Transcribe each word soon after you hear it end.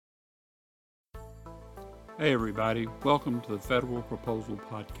Hey everybody, welcome to the Federal Proposal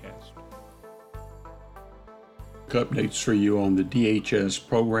Podcast. Updates for you on the DHS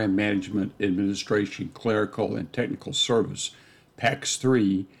Program Management Administration Clerical and Technical Service, PACTS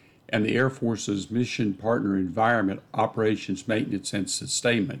 3, and the Air Force's Mission Partner Environment Operations Maintenance and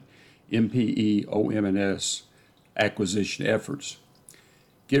Sustainment, MPE OM&S, acquisition efforts.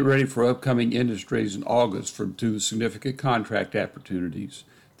 Get ready for upcoming industries in August for two significant contract opportunities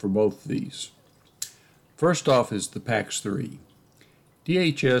for both of these. First off is the PACTS 3.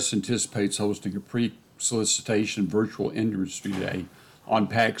 DHS anticipates hosting a pre-solicitation virtual industry day on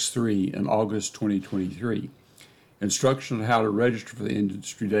PACTS 3 in August 2023. Instruction on how to register for the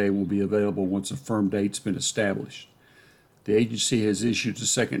industry day will be available once a firm date's been established. The agency has issued a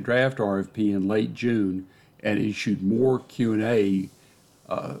second draft RFP in late June and issued more Q&A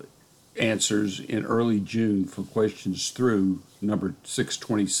answers in early June for questions through number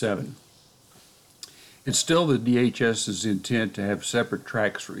 627. It's still the DHS's intent to have separate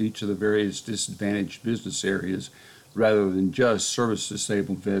tracks for each of the various disadvantaged business areas rather than just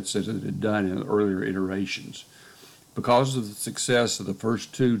service-disabled vets as it had done in earlier iterations. Because of the success of the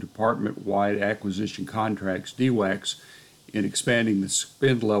first two department-wide acquisition contracts, DWACs, in expanding the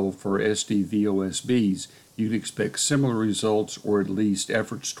spend level for SDVOSBs, you can expect similar results or at least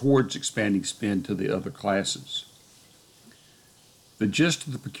efforts towards expanding spend to the other classes. The gist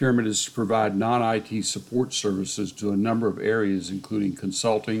of the procurement is to provide non-IT support services to a number of areas including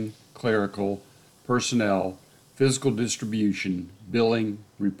consulting, clerical, personnel, physical distribution, billing,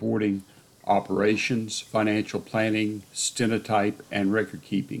 reporting, operations, financial planning, stenotype, and record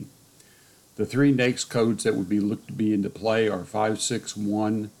keeping. The three NAICS codes that would be looked to be into play are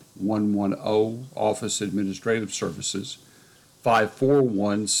 561110, Office Administrative Services,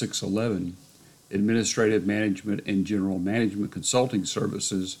 541611, Administrative Management and General Management Consulting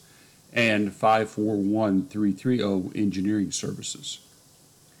Services, and 541330, Engineering Services.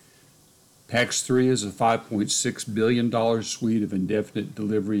 PACTS 3 is a $5.6 billion suite of indefinite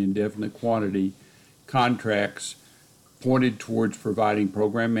delivery, indefinite quantity contracts pointed towards providing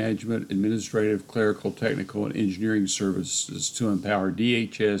program management, administrative, clerical, technical, and engineering services to empower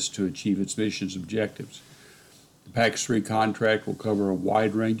DHS to achieve its mission's objectives. The PACTS 3 contract will cover a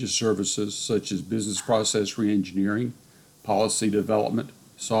wide range of services such as business process reengineering, policy development,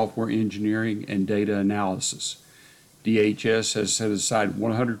 software engineering, and data analysis. DHS has set aside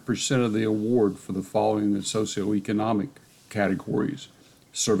 100% of the award for the following socioeconomic categories: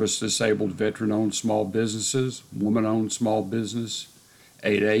 service-disabled veteran-owned small businesses, woman-owned small business,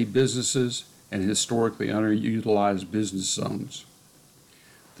 8A businesses, and historically underutilized business zones.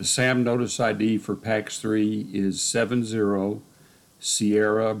 The SAM notice ID for PACTS 3 is 70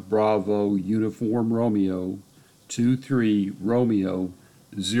 Sierra Bravo Uniform Romeo 23 Romeo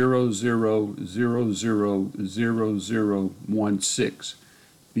 00000016.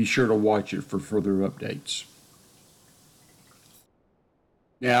 Be sure to watch it for further updates.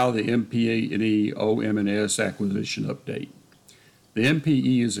 Now the MPE OM&S acquisition update. The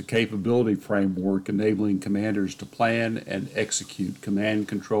MPE is a capability framework enabling commanders to plan and execute command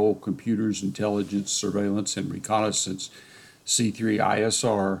control, computers, intelligence, surveillance, and reconnaissance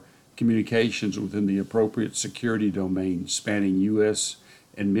C3ISR communications within the appropriate security domain spanning U.S.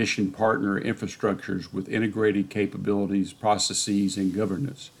 and mission partner infrastructures with integrated capabilities, processes, and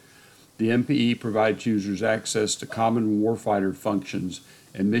governance. The MPE provides users access to common warfighter functions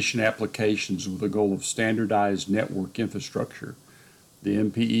and mission applications with the goal of standardized network infrastructure. The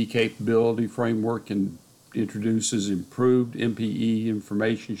MPE capability framework introduces improved MPE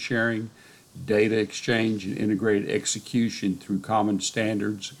information sharing, data exchange, and integrated execution through common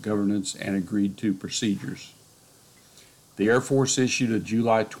standards, governance, and agreed-to procedures. The Air Force issued a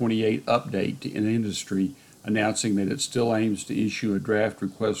July 28 update to industry announcing that it still aims to issue a draft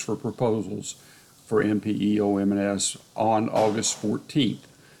request for proposals for MPE OM&S on August 14th.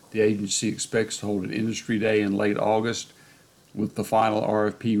 The agency expects to hold an industry day in late August, with the final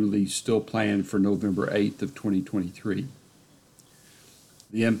RFP release still planned for November 8th of 2023.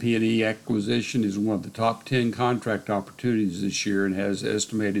 The MPE acquisition is one of the top 10 contract opportunities this year and has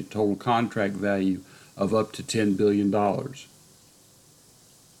estimated total contract value of up to $10 billion. The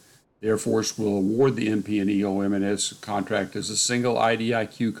Air Force will award the MPE OM&S contract as a single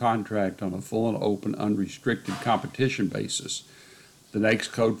IDIQ contract on a full and open, unrestricted competition basis. The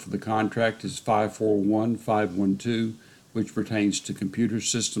NAICS code for the contract is 541512, which pertains to computer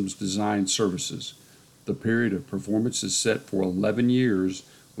systems design services. The period of performance is set for 11 years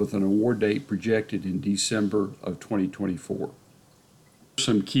with an award date projected in December of 2024.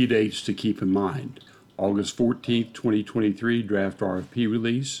 Some key dates to keep in mind: August 14th, 2023, draft RFP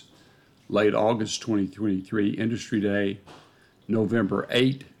release. late August 2023 Industry Day, November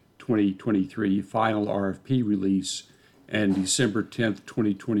 8, 2023 final RFP release, and December 10th,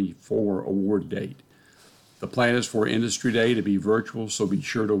 2024 award date. The plan is for Industry Day to be virtual, so be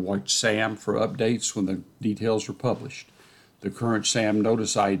sure to watch SAM for updates when the details are published. The current SAM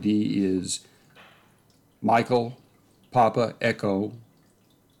notice ID is Michael Papa Echo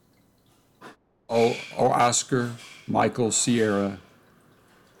Oscar Michael Sierra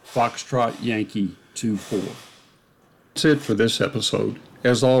Foxtrot Yankee 24. That's it for this episode.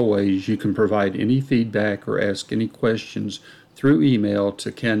 As always, you can provide any feedback or ask any questions through email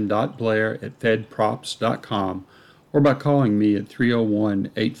to ken.blair@fedprops.com or by calling me at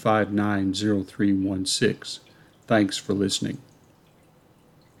 301-859-0316. Thanks for listening.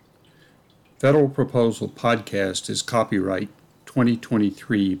 Federal Proposal Podcast is copyright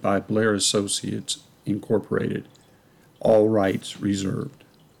 2023 by Blair Associates, Incorporated. All rights reserved.